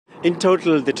In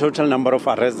total, the total number of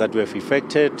arrests that we have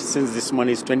effected since this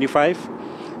morning is 25.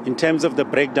 In terms of the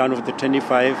breakdown of the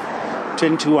 25,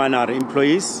 21 are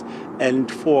employees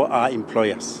and 4 are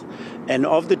employers. And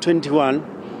of the 21,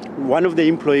 one of the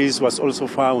employees was also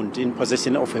found in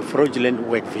possession of a fraudulent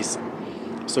work visa.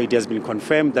 So it has been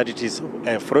confirmed that it is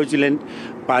fraudulent,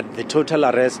 but the total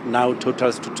arrest now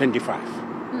totals to 25.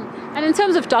 And in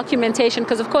terms of documentation,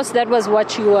 because of course that was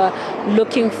what you were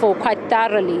looking for quite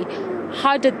thoroughly,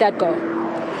 how did that go?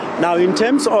 Now, in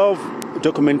terms of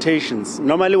documentations,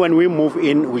 normally when we move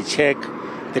in, we check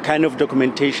the kind of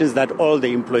documentations that all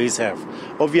the employees have.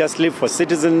 Obviously, for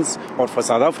citizens or for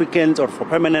South Africans or for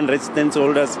permanent residence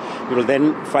holders, you will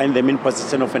then find them in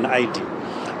possession of an ID.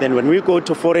 Then when we go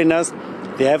to foreigners,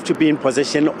 they have to be in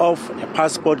possession of a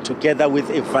passport together with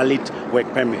a valid work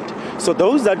permit. So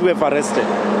those that we have arrested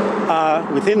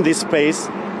are within this space.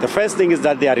 The first thing is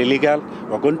that they are illegal.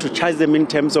 We're going to charge them in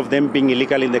terms of them being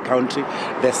illegal in the country.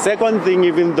 The second thing,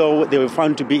 even though they were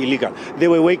found to be illegal, they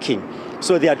were working.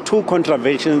 So there are 2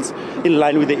 contraventions in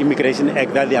line with the Immigration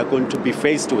Act that they are going to be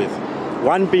faced with.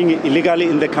 One being illegally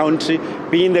in the country,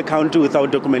 being in the country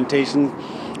without documentation.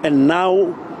 And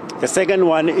now the second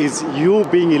one is you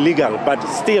being illegal, but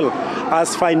still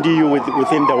us finding you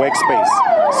within the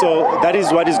workspace. So that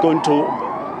is what is going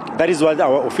to... That is what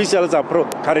our officials are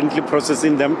currently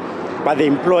processing them. But the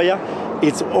employer,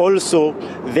 it's also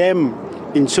them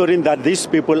ensuring that these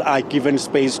people are given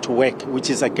space to work, which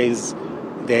is against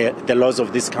the laws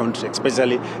of this country,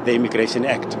 especially the Immigration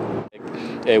Act.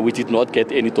 We did not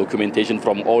get any documentation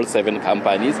from all 7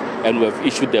 companies, and we have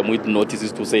issued them with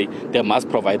notices to say they must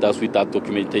provide us with that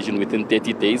documentation within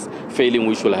 30 days. Failing,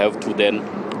 we shall have to then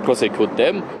prosecute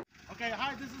them. Okay,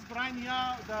 hi, this is Brian here,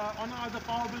 the owner of the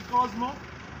Power Bill Cosmo.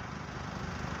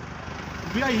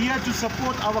 We are here to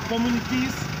support our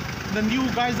communities. The new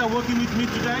guys are working with me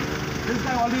today. This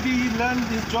guy already learned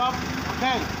his job.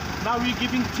 Okay, now we're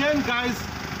giving 10 guys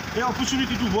the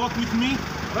opportunity to work with me.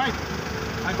 Right,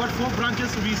 I got 4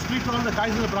 branches. We split all the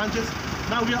guys in the branches.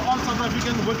 Now we are all South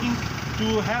Africans working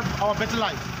to have our better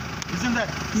life. Isn't that?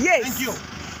 Yes. Thank you.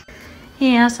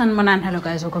 Yes, and hello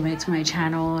guys, welcome back to my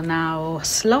channel. Now,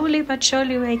 slowly but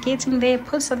surely we're getting there.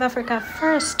 Put South Africa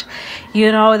first.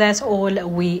 You know, that's all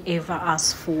we ever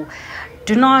ask for.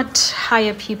 Do not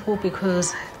hire people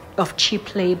because of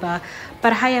cheap labor,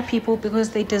 but hire people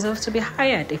because they deserve to be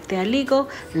hired. If they are legal,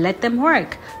 let them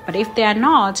work. But if they are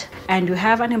not, and you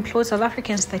have unemployed South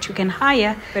Africans that you can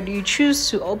hire, but you choose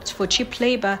to opt for cheap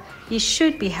labor, you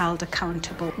should be held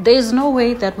accountable. There is no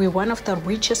way that we're one of the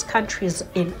richest countries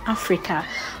in Africa,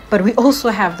 but we also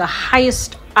have the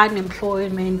highest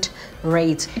unemployment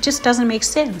rate. It just doesn't make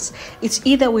sense. It's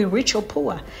either we're rich or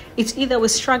poor. It's either we're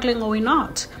struggling or we're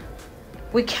not.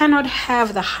 We cannot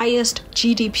have the highest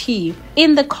GDP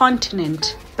in the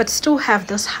continent but still have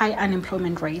this high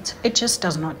unemployment rate. It just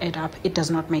does not add up. It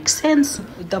does not make sense.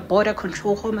 The border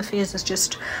control, Home Affairs is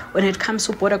just, when it comes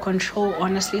to border control,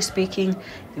 honestly speaking,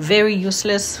 very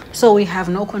useless. So we have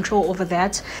no control over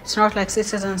that. It's not like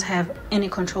citizens have any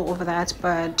control over that,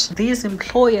 but these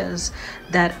employers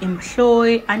that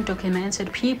employ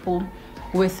undocumented people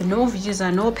with no visa,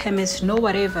 no permits, no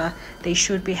whatever, they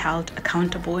should be held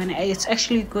accountable. And it's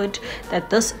actually good that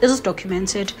this is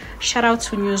documented. Shout out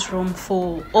to Newsroom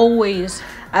for always,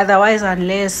 otherwise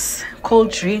unless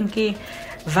cold drinking,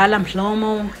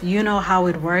 valamplomo, you know how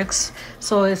it works.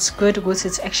 So it's good because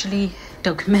it's actually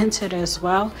documented as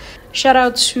well. Shout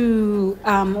out to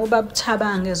Obab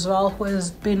Tabang as well, who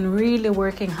has been really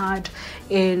working hard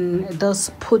in this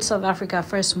Put South Africa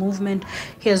First movement.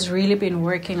 He has really been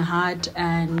working hard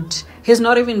and he's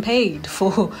not even paid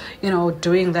for,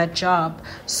 doing that job.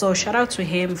 So shout out to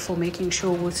him for making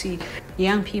sure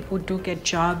young people do get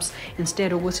jobs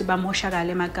instead of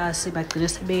bamoshakale makasi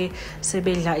bagcine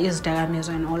sebedla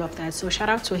izidakamizwa and all of that. So shout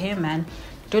out to him, man.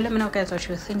 Do let me know guys what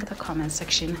you think in the comment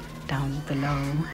section down below.